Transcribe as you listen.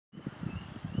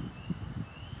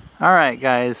Alright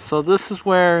guys, so this is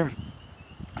where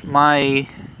my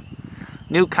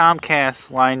new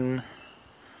Comcast line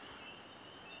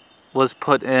was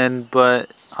put in,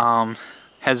 but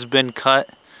has been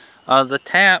cut. The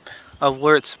tap of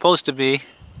where it's supposed to be,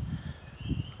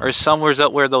 or somewhere's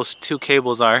up where those two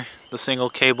cables are. The single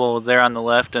cable there on the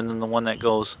left, and then the one that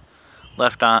goes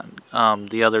left on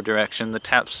the other direction. The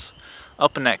tap's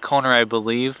up in that corner, I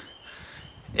believe.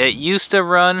 It used to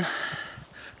run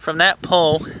from that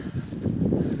pole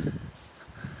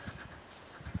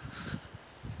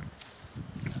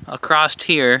across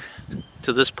here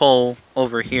to this pole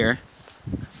over here,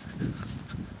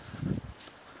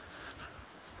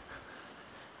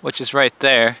 which is right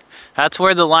there. That's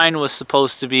where the line was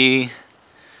supposed to be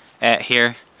at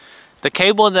here. The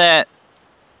cable that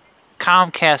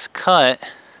Comcast cut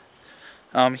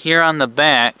here on the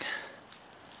back,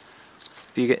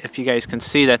 if you guys can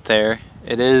see that there,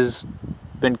 it is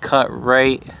been cut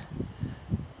right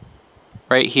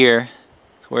here,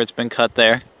 where it's been cut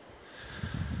there.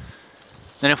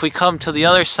 Then if we come to the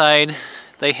other side,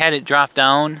 they had it drop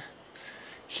down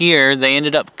here. They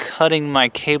ended up cutting my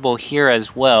cable here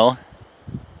as well.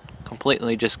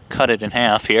 Completely just cut it in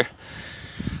half here.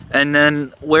 And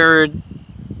then where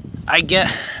I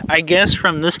guess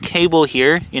from this cable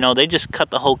here, you know, they just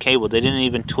cut the whole cable. They didn't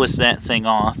even twist that thing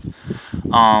off.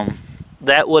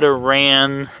 That would have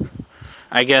ran,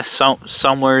 I guess,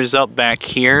 somewhere's up back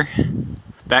here,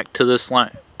 back to this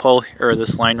line pole, or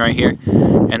this line right here,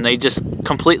 and they just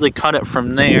completely cut it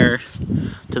from there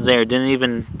to there. Didn't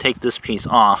even take this piece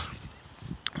off.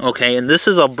 Okay, and this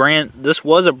was a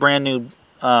brand new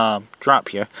drop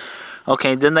here.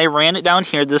 Okay, then they ran it down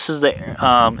here. This is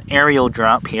the aerial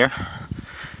drop here.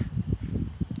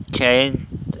 Okay,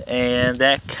 and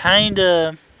that kind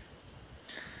of,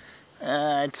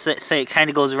 I'd say it kind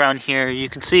of goes around here. You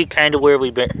can see kind of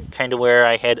where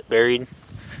I had it buried.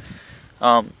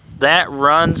 That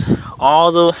runs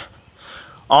all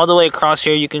the way across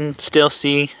here. You can still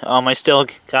see. I still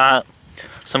got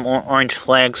some orange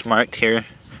flags marked here.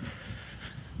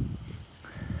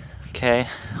 Okay,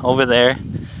 over there.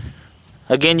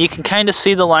 Again, you can kind of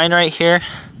see the line right here,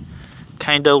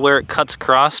 kind of where it cuts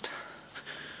across.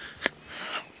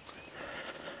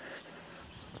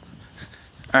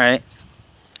 Alright,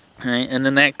 and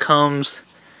then that comes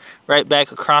right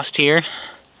back across here.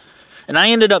 And I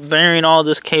ended up burying all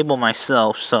this cable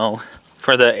myself, so,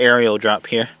 for the aerial drop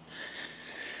here.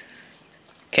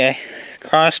 Okay,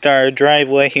 crossed our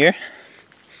driveway here.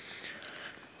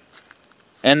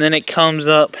 And then it comes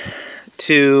up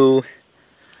to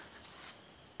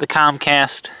the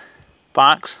Comcast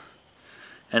box,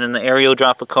 and then the aerial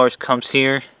drop, of course, comes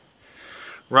here,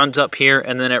 runs up here,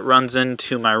 and then it runs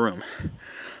into my room.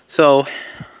 So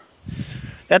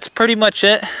that's pretty much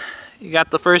it. You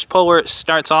got the first pole where it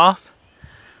starts off,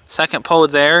 second pole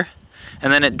there,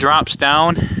 and then it drops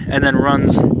down and then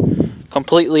runs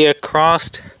completely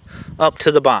across up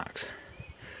to the box.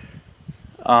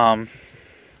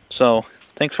 So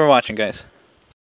thanks for watching, guys.